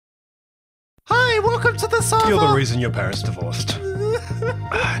Hi, welcome to the server. You're the reason your parents divorced.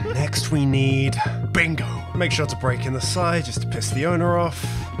 Next we need bingo. Make sure to break in the side just to piss the owner off.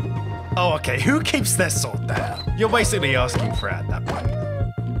 Oh, okay, who keeps their sword there? You're basically asking for it at that point.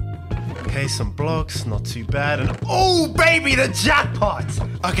 Okay, some blocks, not too bad, and oh baby, the jackpot!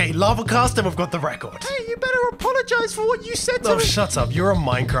 Okay, lava cast and we've got the record. Hey, you better apologize for what you said to Oh, me. shut up, you're on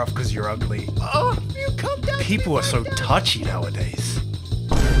Minecraft because you're ugly. Oh, you come down. People are so touchy nowadays.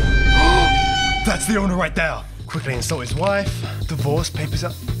 That's the owner right there. Quickly install his wife. Divorce papers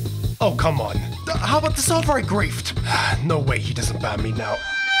up. Oh, come on. How about the server I griefed? No way he doesn't ban me now.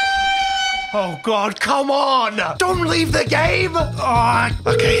 Oh God, come on! Don't leave the game!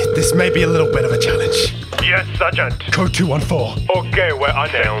 Okay, this may be a little bit of a challenge. Yes, Sergeant. Code 214. Okay, we're on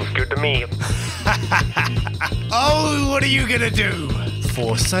it. Sounds good to me. Oh, what are you gonna do?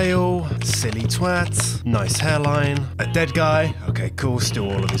 For sale, silly twat, nice hairline, a dead guy. Okay, cool, steal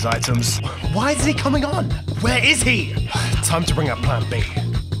all of his items. Why isn't he coming on? Where is he? Time to bring up plan B.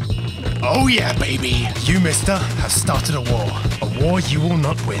 Oh yeah, baby. You, mister, have started a war. A war you will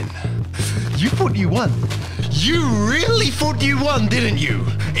not win. You thought you won. You really thought you won, didn't you?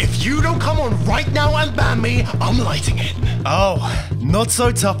 If you don't come on right now and ban me, I'm lighting it. Oh, not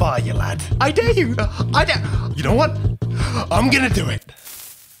so tough are you, lad? I dare you. I dare. You know what? I'm gonna do it.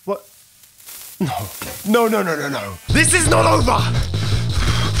 What? No. No. This is not over.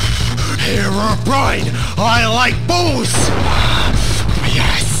 Herobrine, I like bulls.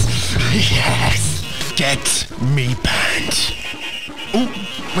 Yes. Get me banned. Oh,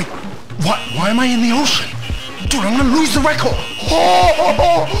 wait. What? Why am I in the ocean? Dude, I'm gonna lose the record.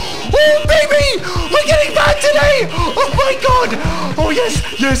 Oh, baby! We're getting banned today! Oh my God! Oh, yes.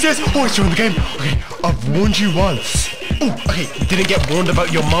 Oh, it's during the game. Okay, I've warned you once. Oh, okay, didn't get warned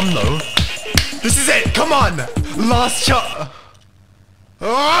about your mum, though. This is it, come on! Last shot.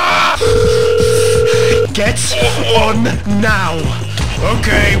 Get on now.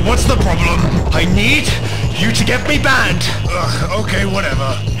 Okay, what's the problem? I need you to get me banned. Okay,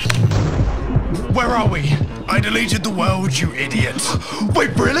 whatever. Where are we? I deleted the world, you idiot.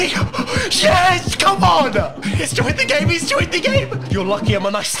 Wait, really? Yes, come on! He's joined the game, You're lucky I'm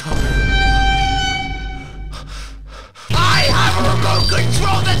a nice star. I have a remote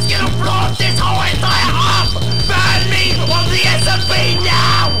control that's gonna blow up this whole entire hub! Ban me on the SMP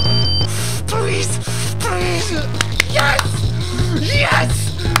now! Please! Yes!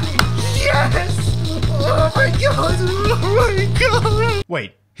 Oh my God!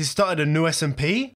 Wait, he started a new SMP?